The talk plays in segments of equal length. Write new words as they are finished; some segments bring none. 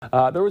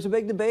There was a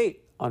big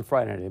debate on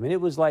Friday night. I mean,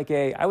 it was like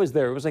I was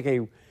there. It was like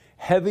a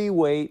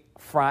heavyweight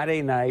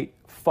Friday night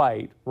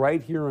fight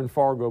right here in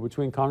Fargo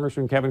between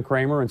Congressman Kevin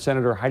Cramer and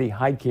Senator Heidi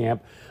Heitkamp.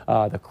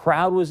 The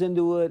crowd was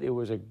into it. It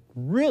was a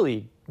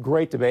really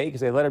great debate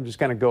because they let them just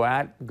kind of go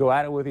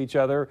at it with each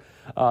other.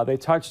 They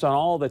touched on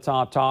all the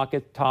top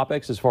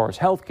topics as far as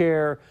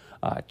healthcare,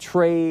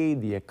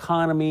 trade, the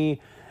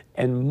economy,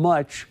 and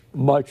much,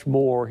 much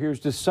more. Here's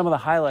just some of the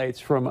highlights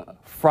from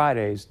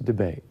Friday's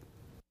debate.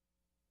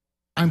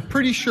 I'm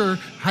pretty sure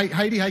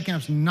Heidi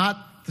Heitkamp's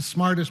not the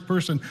smartest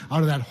person out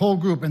of that whole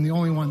group and the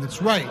only one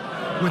that's right.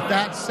 With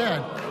that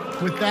said,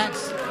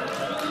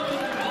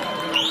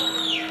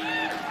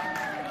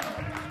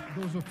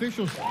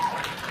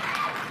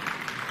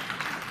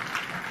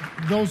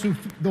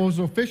 those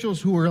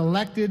officials who were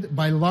elected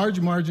by large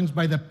margins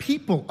by the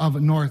people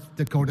of North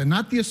Dakota,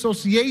 not the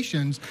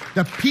associations,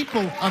 the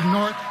people of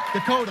North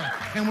Dakota.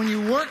 And when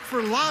you work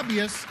for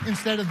lobbyists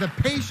instead of the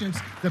patients,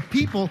 the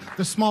people,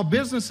 the small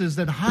businesses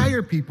that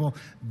hire people,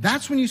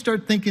 that's when you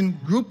start thinking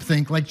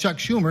groupthink like Chuck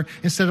Schumer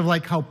instead of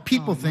like how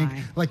people think,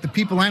 like the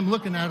people I'm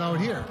looking at out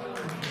here.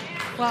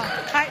 Well,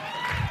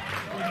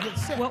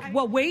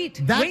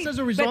 wait. That's as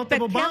a result of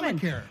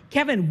Obamacare.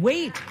 Kevin,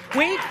 wait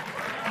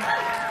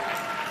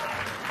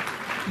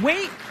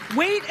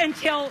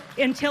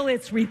until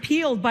it's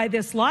repealed by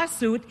this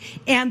lawsuit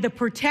and the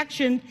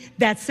protection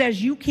that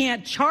says you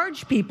can't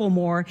charge people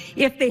more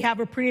if they have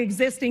a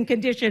pre-existing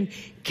condition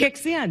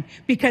kicks in.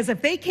 Because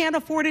if they can't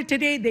afford it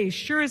today, they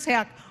sure as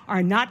heck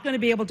are not going to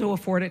be able to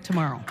afford it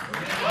tomorrow.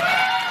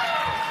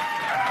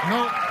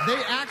 No,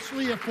 they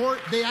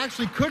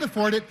actually could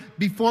afford it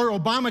before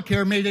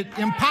Obamacare made it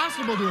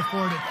impossible to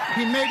afford it.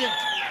 He made it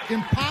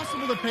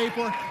impossible to pay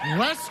for,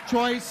 less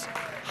choice,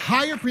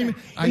 higher premium.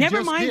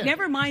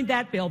 Never mind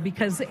that, Bill,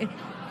 because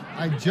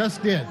I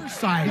just did.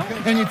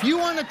 And if you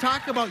want to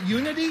talk about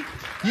unity,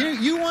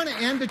 you want to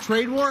end the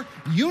trade war,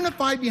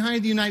 unify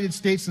behind the United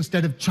States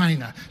instead of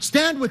China.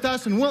 Stand with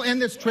us and we'll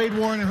end this trade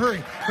war in a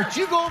hurry. But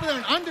you go over there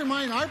and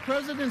undermine our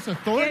president's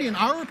authority and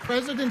our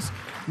president's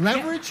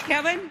leverage.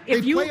 Kevin,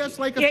 they play us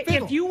like a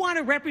fiddle. If you want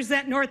to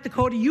represent North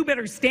Dakota, you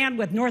better stand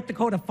with North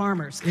Dakota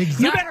farmers.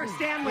 Exactly. You better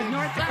stand with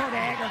North Dakota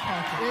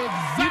agriculture.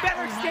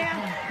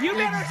 Exactly. You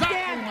better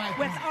stand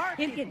with our...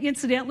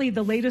 Incidentally,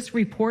 the latest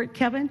report,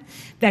 Kevin,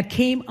 that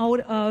came out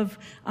of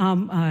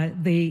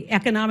the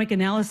economic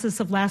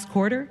analysis of last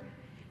quarter,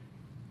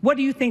 what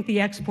do you think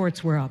the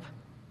exports were up?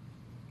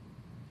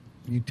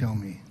 You tell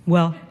me.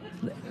 Well,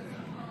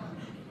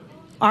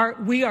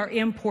 we are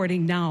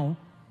importing now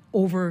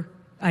over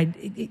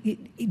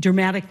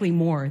dramatically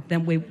more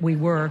than we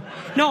were.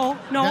 No.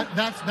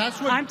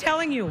 That's what I'm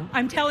telling you.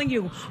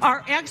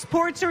 Our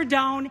exports are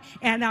down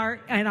and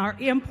our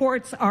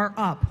imports are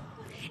up.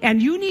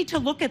 And you need to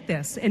look at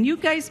this, and you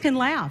guys can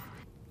laugh.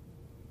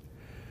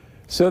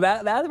 So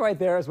that right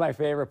there is my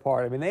favorite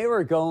part. I mean, they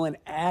were going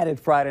at it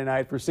Friday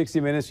night for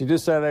 60 minutes. You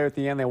just saw there at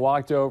the end, they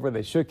walked over,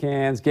 they shook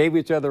hands, gave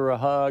each other a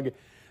hug.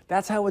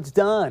 That's how it's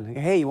done.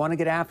 Hey, you want to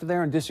get after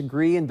there and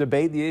disagree and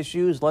debate the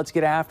issues? Let's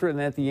get after it.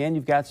 And at the end,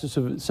 you've got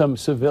some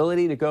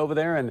civility to go over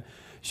there and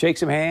shake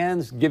some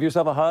hands, give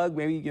yourself a hug,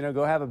 maybe,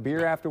 go have a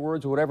beer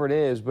afterwards or whatever it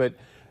is. But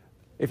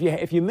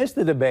if you missed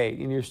the debate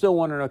and you're still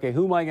wondering, okay,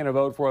 who am I going to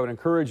vote for? I would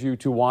encourage you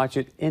to watch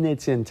it in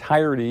its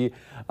entirety.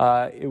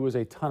 It was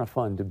a ton of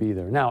fun to be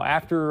there. Now,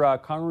 after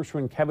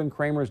Congressman Kevin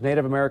Cramer's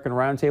Native American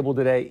Roundtable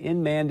today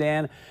in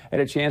Mandan, I had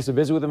a chance to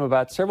visit with him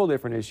about several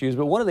different issues.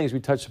 But one of the things we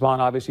touched upon,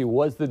 obviously,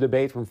 was the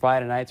debate from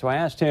Friday night. So I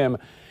asked him,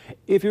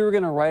 if you were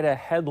going to write a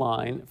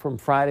headline from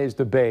Friday's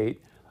debate,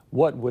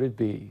 what would it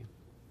be?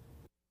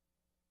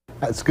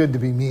 It's good to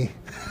be me.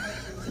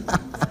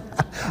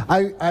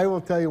 I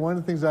will tell you one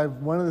of the things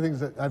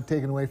that I've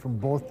taken away from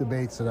both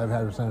debates that I've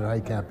had with Senator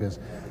Heitkamp is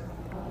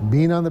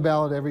being on the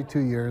ballot every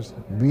 2 years,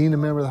 being a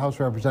member of the House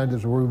of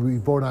Representatives where we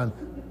vote on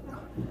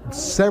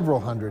several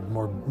hundred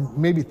more,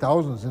 maybe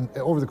thousands, and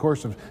over the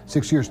course of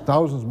 6 years,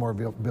 thousands more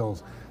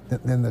bills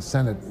than the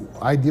Senate.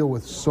 I deal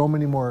with so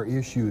many more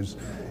issues.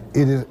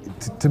 It is,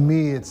 to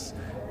me, it's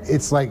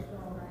like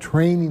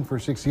training for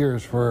 6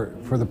 years for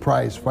the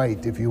prize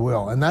fight, if you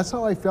will. And that's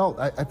how I felt.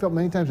 I felt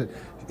many times that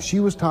she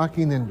was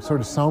talking in sort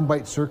of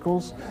soundbite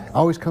circles,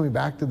 always coming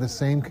back to the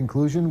same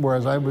conclusion,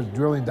 whereas I was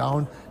drilling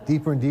down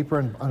deeper and deeper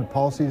on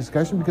policy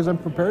discussion because I'm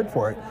prepared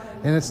for it.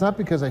 And it's not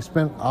because I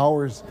spent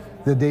hours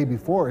the day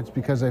before, it's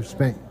because I've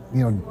spent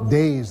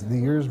days, the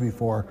years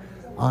before,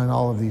 on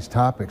all of these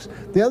topics.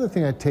 The other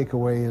thing I'd take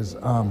away is,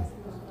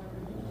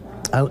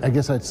 I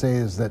guess I'd say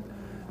is that,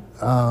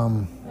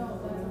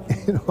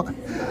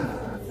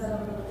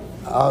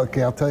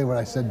 okay, I'll tell you what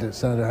I said to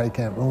Senator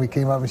Heitkamp when we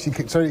came up, and she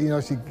started,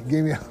 she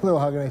gave me a little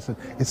hug, and I said,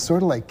 "It's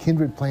sort of like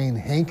Kindred playing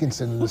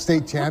Hankinson in the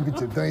state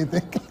championship, don't you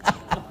think?"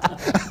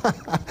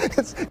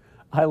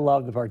 I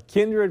love the part.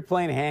 Kindred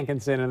playing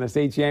Hankinson in the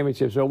state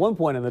championship. So at one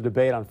point in the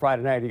debate on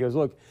Friday night, he goes,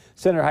 "Look,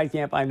 Senator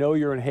Heitkamp, I know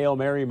you're in Hail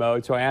Mary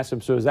mode." So I asked him,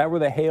 "So is that where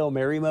the Hail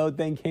Mary mode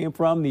thing came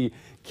from? The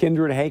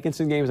Kindred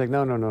Hankinson game?" He's like,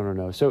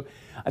 No. So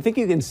I think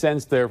you can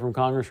sense there from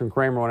Congressman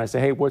Cramer when I say,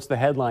 "Hey, what's the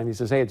headline?" He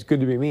says, "Hey, it's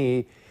good to be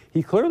me."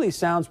 he clearly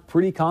sounds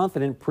pretty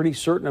confident, pretty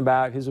certain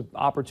about his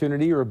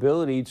opportunity or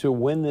ability to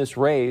win this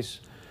race.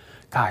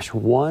 Gosh,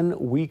 1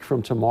 week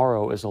from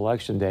tomorrow is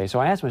Election Day. So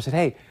I asked him, I said,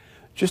 hey,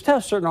 just how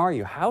certain are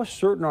you? How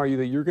certain are you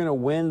that you're going to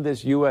win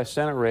this U.S.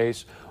 Senate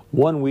race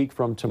 1 week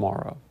from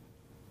tomorrow?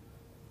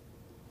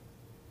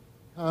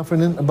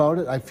 Confident about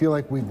it. I feel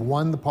like we've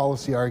won the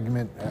policy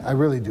argument. I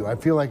really do. I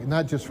feel like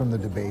not just from the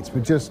debates,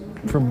 but just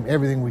from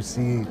everything we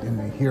see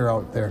and hear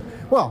out there.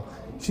 Well,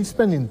 she's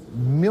spending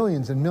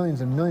millions and millions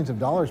and millions of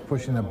dollars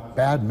pushing a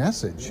bad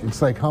message.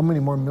 It's like, how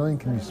many more million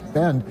can you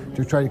spend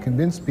to try to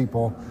convince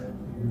people,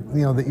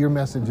 you know, that your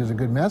message is a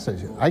good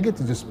message? I get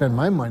to just spend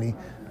my money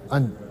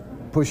on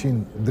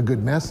pushing the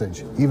good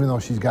message, even though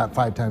she's got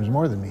 5 times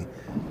more than me.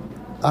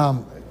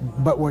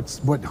 But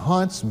what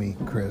haunts me,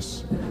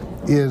 Chris,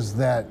 is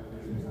that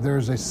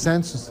there's a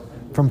sense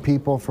from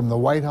people from the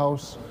White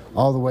House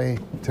all the way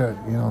to,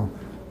 you know,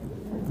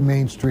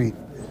 Main Street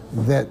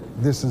that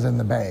this is in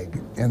the bag.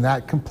 And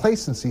that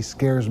complacency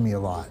scares me a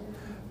lot.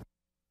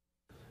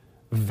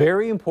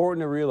 Very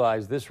important to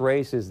realize this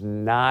race is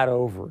not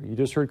over. You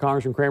just heard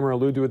Congressman Cramer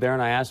allude to it there,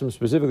 and I asked him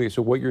specifically,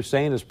 so what you're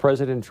saying is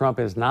President Trump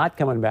is not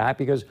coming back?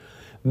 Because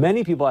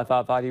many people I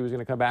thought he was going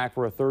to come back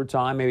for a third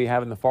time, maybe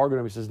have it in the Fargo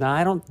Dome. He says, no,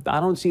 I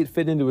don't see it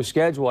fit into a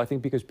schedule. I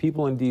think because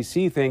people in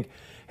D.C. think,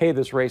 hey,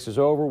 this race is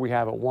over, we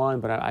haven't won.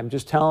 But I'm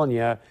just telling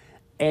you,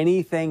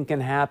 anything can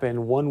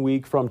happen 1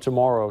 week from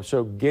tomorrow.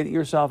 So get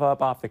yourself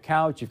up off the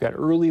couch. You've got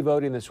early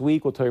voting this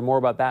week. We'll tell you more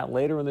about that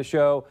later in the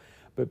show.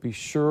 But be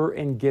sure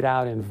and get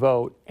out and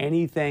vote.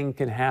 Anything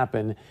can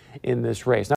happen in this race.